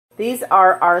These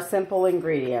are our simple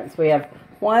ingredients. We have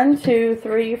 1, 2,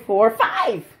 3, 4,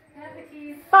 5.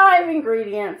 5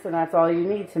 ingredients, and that's all you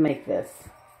need to make this,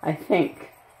 I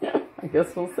think. I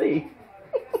guess we'll see.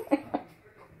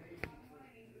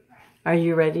 Are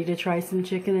you ready to try some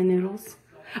chicken and noodles?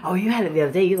 Oh, you had it the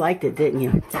other day. You liked it, didn't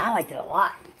you? I liked it a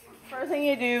lot. First thing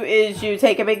you do is you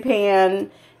take a big pan,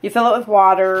 you fill it with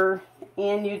water,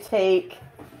 and you take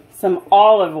some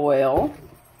olive oil,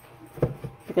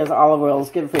 because olive oil is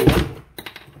good for you.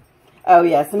 Oh,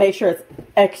 yes, to make sure it's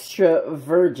extra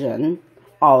virgin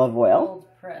olive oil.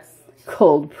 Cold press.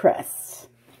 Cold press.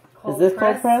 Is this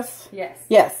cold press? Yes.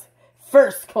 Yes.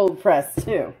 First cold press,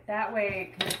 too. That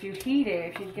way, because if you heat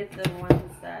it, if you get the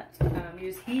ones that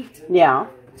use heat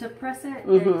to press it,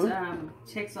 it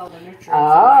takes all the nutrients.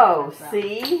 Oh,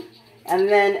 see? And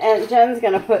then Aunt Jen's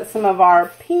going to put some of our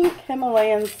pink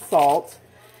Himalayan salt.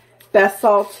 Best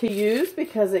salt to use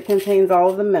because it contains all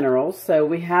of the minerals. So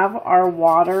we have our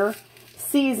water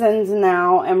seasoned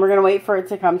now, and we're going to wait for it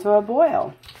to come to a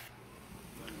boil.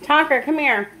 Tonka, come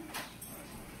here.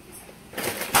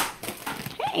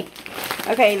 Hey.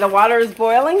 Okay, the water is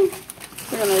boiling.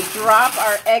 We're going to drop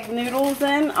our egg noodles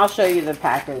in. I'll show you the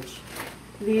package.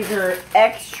 These are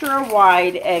extra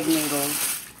wide egg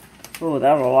noodles. Oh,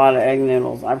 that was a lot of egg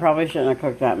noodles. I probably shouldn't have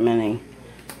cooked that many.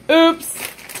 Oops.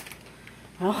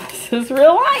 Oh, this is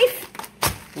real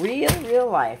life. Real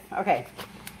life. Okay.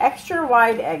 Extra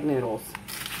wide egg noodles.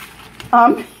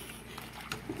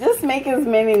 Just make as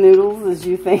many noodles as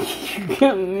you think you're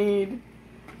going to need.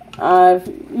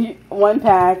 1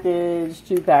 package,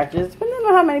 2 packages, depending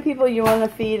on how many people you want to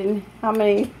feed and how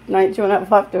many nights you want to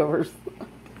have leftovers.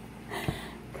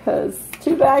 Because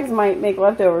 2 bags might make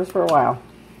leftovers for a while.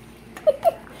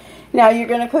 Now you're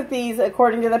going to cook these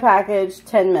according to the package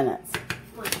 10 minutes.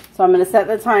 So I'm going to set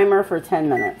the timer for 10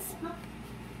 minutes.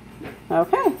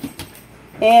 Okay.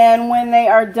 And when they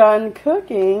are done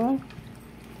cooking,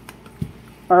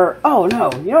 oh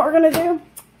no, you know what we're going to do?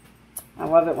 I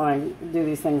love it when I do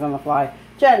these things on the fly.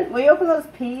 Jen, will you open those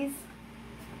peas?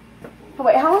 Oh,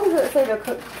 wait, how long does it say to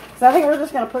cook? Because I think we're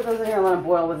just going to put those in here and let them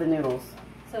boil with the noodles.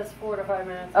 It says 4 to 5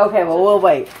 minutes. Okay, well, we'll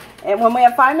wait. And when we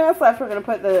have 5 minutes left, we're going to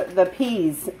put the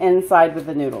peas inside with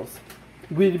the noodles.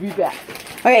 We'll be back.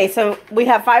 Okay, so we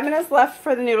have 5 minutes left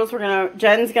for the noodles.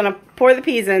 Jen's going to pour the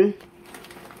peas in.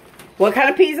 What kind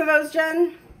of peas are those,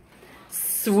 Jen?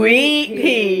 Sweet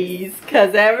peas.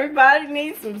 Because everybody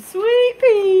needs some sweet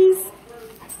peas.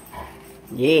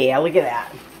 Yeah, look at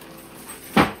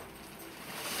that.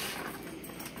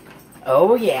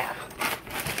 Oh, yeah.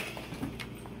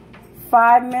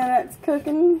 5 minutes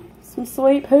cooking some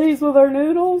sweet peas with our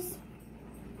noodles.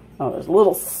 Oh, there's a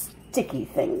little sticky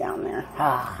thing down there.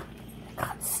 Ah, it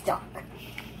got stuck.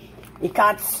 It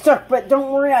got stuck, but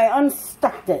don't worry, I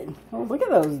unstuck it. Oh, look at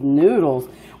those noodles.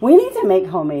 We need to make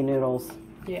homemade noodles.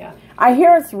 Yeah. I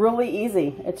hear it's really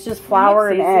easy. It's just flour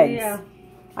and eggs. Yeah.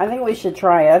 I think we should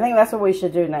try it. I think that's what we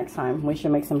should do next time. We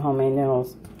should make some homemade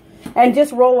noodles. And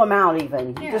just roll them out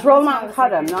even. Yeah, just roll them out and cut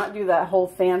them. Not do that whole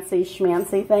fancy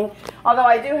schmancy thing. Although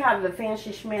I do have the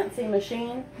fancy schmancy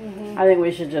machine. I think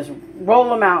we should just roll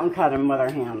them out and cut them with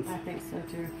our hands. I think so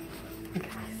too.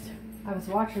 I was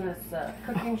watching this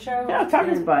cooking show. Yeah,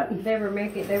 Tonka's butt. They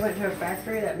went to a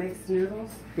factory that makes noodles.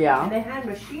 Yeah. And they had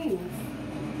machines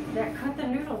that cut the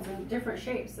noodles in different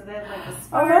shapes. So they had like a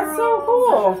spiral. Oh, that's so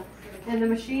cool. And the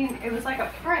machine, it was like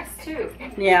a press too.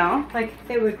 Yeah. Like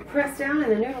they would press down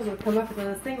and the noodles would come up and then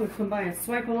this thing would come by and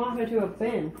swipe them off into a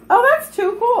bin. Oh, that's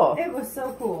too cool. It was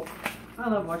so cool. I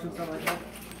love watching stuff like that.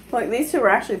 Look, these two were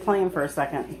actually playing for a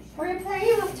second. Were you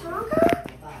playing with Tonka?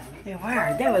 They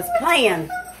were. They was playing.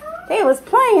 They was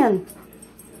playing.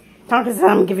 Tonka said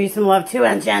I'm going to give you some love too,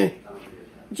 Aunt Jen.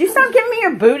 Would you stop giving me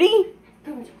your booty?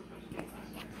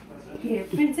 Give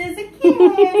Princess a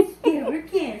kiss. Give her a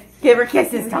kiss. Give her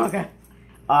kisses, Tonka.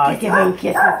 Oh, give him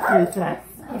kisses, Princess.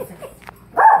 Kisses.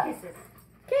 Kisses.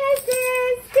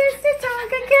 Kisses. Kiss the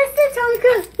Tonka. Kiss the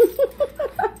Tonka.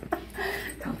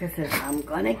 Tonka says, I'm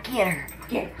going to get her.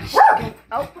 Get her.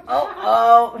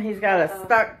 Oh. He's got a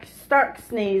stuck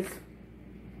sneeze.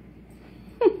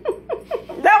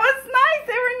 That was nice.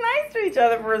 They were nice to each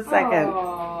other for a second.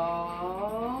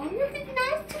 Oh, you're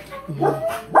nice to each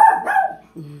other.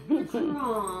 What's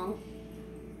wrong?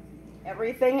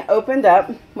 Everything opened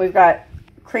up. We've got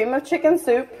cream of chicken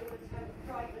soup.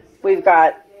 We've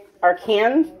got our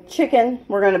canned chicken.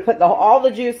 We're going to put all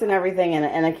the juice and everything in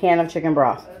it and a can of chicken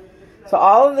broth. So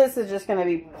all of this is just going to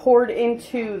be poured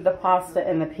into the pasta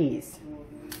and the peas.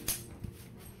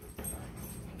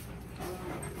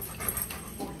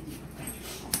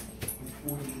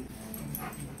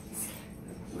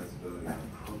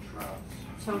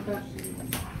 Tonka,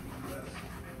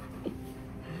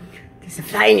 There's a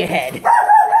fly on your head.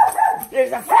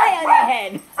 There's a fly on your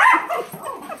head.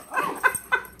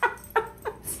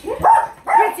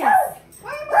 Princess!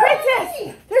 Princess!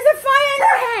 There's a fly on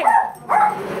your head!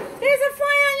 There's a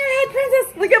fly on your head, Princess!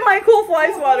 Look at my cool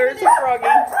fly swatter. It's a froggy.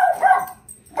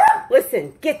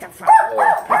 Listen, get the frog.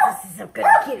 Oh, Princess is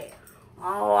gonna get it.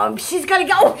 Oh, she's gonna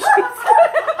go.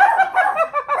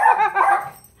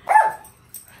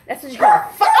 That's what you call it.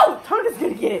 Oh, Tonka's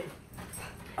gonna get it.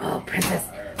 Oh, Princess.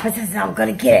 Princess, I'm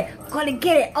gonna get it. I'm gonna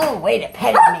get it. Oh, wait, it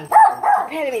petted me. It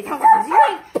petted me. Tonka says, you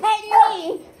ain't petting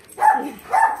me.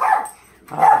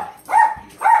 Oh.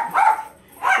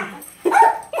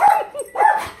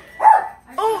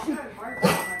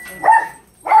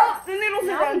 Oh, the noodles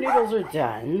are done. Noodles are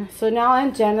done. So now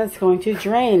Aunt Jenna's going to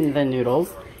drain the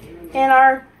noodles in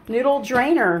our noodle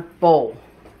drainer bowl.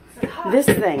 This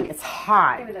thing is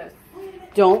hot. Give me those.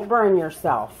 Don't burn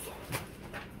yourself.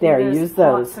 There, use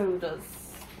those. Sodas.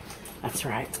 That's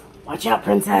right. Watch out,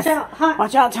 Princess. Watch out, hot.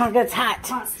 Watch out, Tonka. It's hot.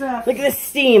 Hot stuff. Look at the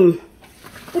steam.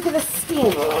 Look at the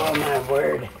steam. Oh, my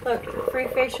word. Look, free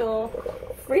facial.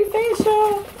 Free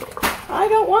facial. I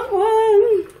don't want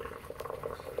one.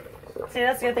 See,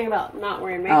 that's the good thing about not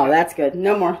wearing makeup. Oh, that's good.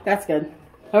 No more. That's good.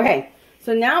 Okay,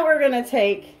 so now we're going to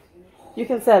take, you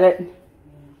can set it.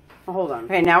 Oh, hold on.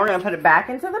 Okay, now we're going to put it back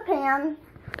into the pan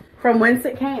from whence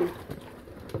it came.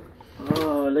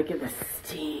 Oh, look at the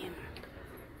steam.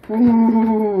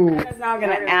 Ooh. We're now going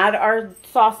to add our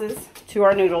sauces to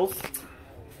our noodles.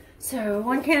 So,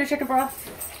 1 can of chicken broth.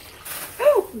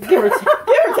 Give or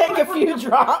take a few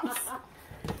drops.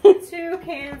 2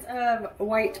 cans of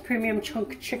white premium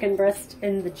chunk chicken breast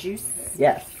in the juice.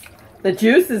 Yes. The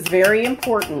juice is very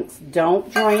important. Don't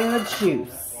drain the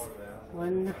juice.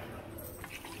 1.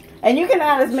 And you can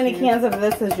add as many cans of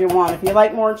this as you want. If you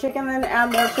like more chicken, then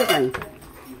add more chicken.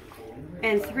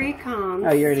 And 3 cans.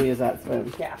 Oh, you already used that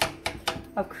spoon. Yeah.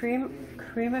 Of cream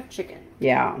of chicken.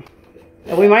 Yeah.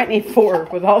 And we might need 4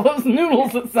 with all those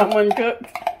noodles that someone cooked.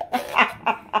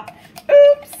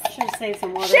 Oops. Should have saved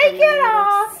some water. Shake it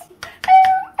off. Ooh,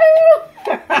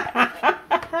 ooh.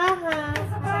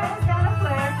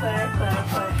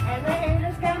 And the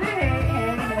haters gonna hate.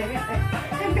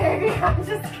 And baby, I'm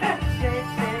just gonna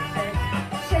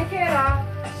shake it off.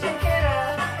 Shake it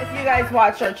off. If you guys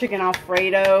watched our Chicken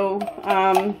Alfredo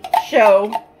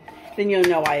show, then you'll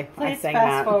know I sang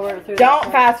that. Don't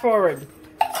fast forward.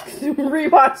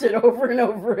 Rewatch it over and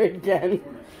over again.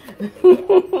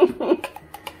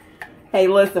 Hey,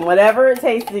 listen, whatever it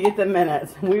takes to get the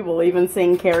minutes, we will even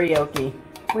sing karaoke.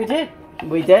 We did.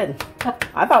 We did.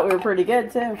 I thought we were pretty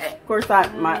good, too. Of course,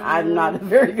 I'm not a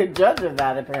very good judge of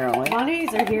that, apparently.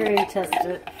 Monties are here and test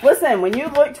it. Listen, when you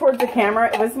look towards the camera,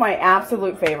 it was my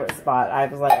absolute favorite spot. I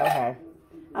was like, okay,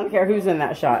 I don't care who's in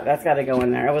that shot. That's got to go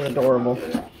in there. It was adorable.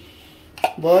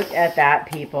 Look at that,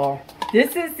 people.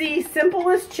 This is the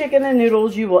simplest chicken and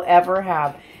noodles you will ever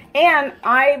have. And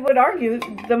I would argue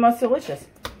the most delicious.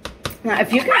 Now,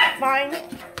 if you can find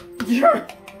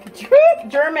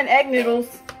German egg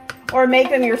noodles or make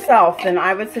them yourself, then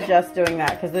I would suggest doing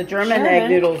that. Because the German egg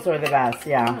noodles are the best.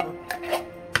 Yeah.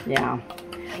 Yeah.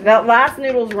 The last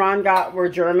noodles Ron got were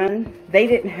German. They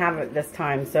didn't have it this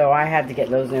time, so I had to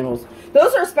get those noodles.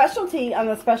 Those are specialty on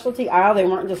the specialty aisle. They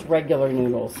weren't just regular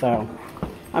noodles, so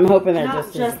I'm hoping they're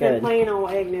just as good. Not just plain old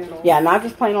egg noodles. Yeah, not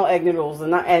just plain old egg noodles,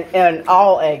 and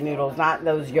all egg noodles, not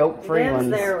those yolk-free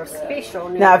ones. They're special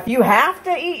noodles. Now, if you have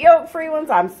to eat yolk-free ones,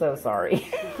 I'm so sorry.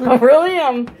 I really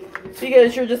am.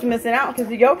 Because you're just missing out because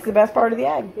the yolk's the best part of the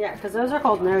egg. Yeah, because those are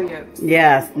called no yolks.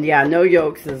 Yes, yeah, no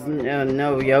yolks is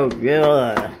no yolk.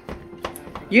 Ugh.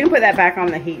 You can put that back on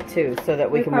the heat too, so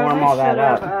that we can warm all that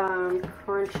up.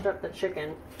 Crunched up the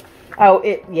chicken. Oh,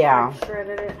 yeah.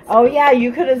 Shredded it. Oh, yeah,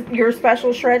 you could have your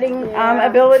special shredding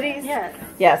abilities. Yes.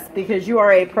 Yes, because you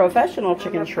are a professional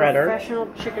chicken shredder.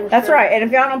 Professional chicken shredder. That's right. And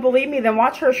if y'all don't believe me, then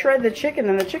watch her shred the chicken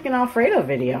in the Chicken Alfredo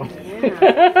video.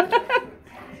 Yeah.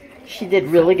 She did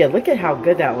really good. Look at how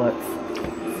good that looks.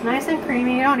 It's nice and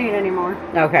creamy. You don't need any more.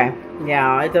 Okay.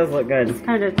 Yeah, it does look good. It's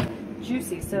kind of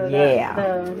juicy, so yeah.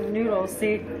 The noodles,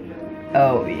 see?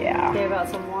 Oh, yeah. Gave out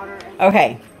some water.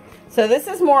 Okay. So this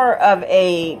is more of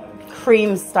a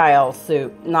cream style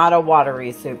soup, not a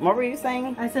watery soup. What were you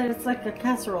saying? I said it's like a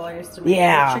casserole I used to make.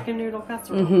 Yeah. A chicken noodle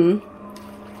casserole.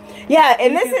 Mm-hmm. Yeah,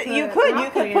 and you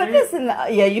could put this in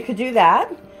the, you could do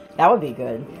that. That would be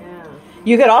good. Yeah.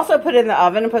 You could also put it in the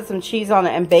oven and put some cheese on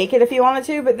it and bake it if you wanted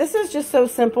to, but this is just so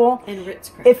simple. And Ritz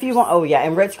crackers. If you want, oh yeah,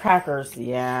 and Ritz crackers,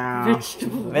 yeah.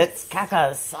 Vegetables. Ritz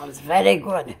crackers sounds very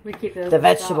good. We keep those the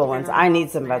vegetable ones. I need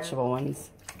some vegetable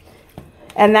ones.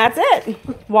 And that's it.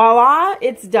 Voila,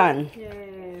 it's done.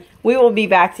 Yay. We will be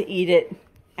back to eat it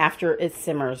after it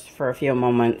simmers for a few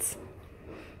moments.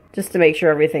 Just to make sure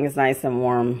everything is nice and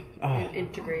warm. Oh. And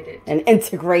integrated. And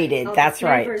integrated, that's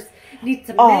right. Need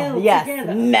to meld yes,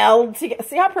 together. Meld together.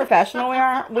 See how professional we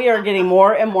are? We are getting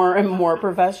more and more and more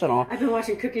professional. I've been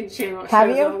watching cooking channel Have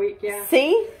shows you? all week. Yeah.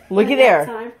 See? Looky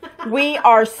there. We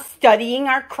are studying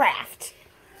our craft.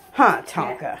 Huh,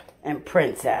 Tonka and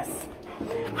Princess.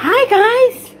 Hi,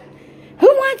 guys. Who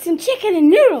wants some chicken and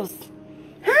noodles?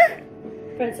 Huh?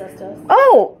 Princess does.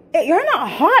 Oh, you're not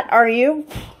hot, are you?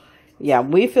 Yeah,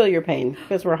 we feel your pain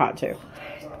because we're hot too.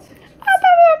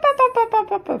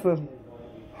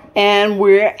 And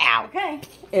we're out. Okay.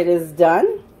 It is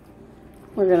done.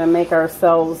 We're going to make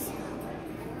ourselves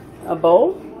a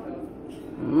bowl.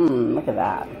 Look at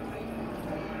that.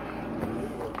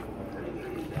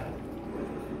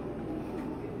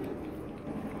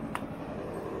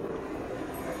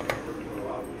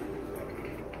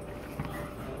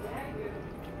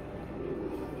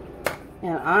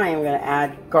 And I am going to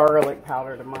add garlic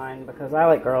powder to mine because I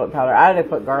like garlic powder. I had to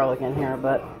put garlic in here,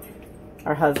 but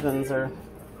our husbands are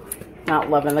not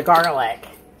loving the garlic.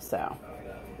 So.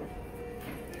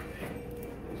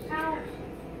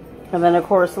 And then, of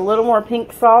course, a little more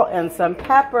pink salt and some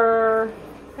pepper.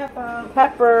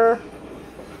 Pepper.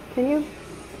 Can you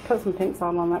put some pink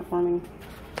salt on that for me?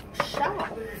 Sure.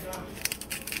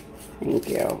 Thank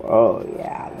you. Oh,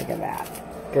 yeah. Look at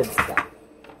that. Good stuff.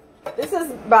 This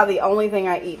is about the only thing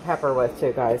I eat pepper with,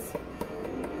 too, guys.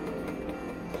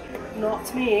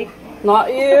 Not me.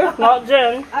 Not you. Not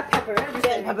Jen. I pepper everything.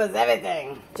 Jen peppers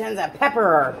everything. Jen's a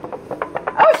pepperer.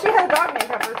 Oh, she had a dog named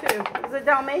Pepper, too. It was a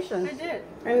Dalmatian. I did.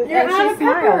 And You're she out of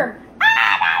smiled. pepper.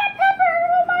 I'm out of pepper.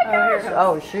 Oh, my gosh.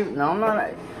 Oh, shoot. No, I'm not.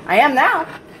 I am now.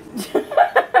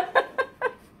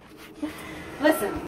 Listen.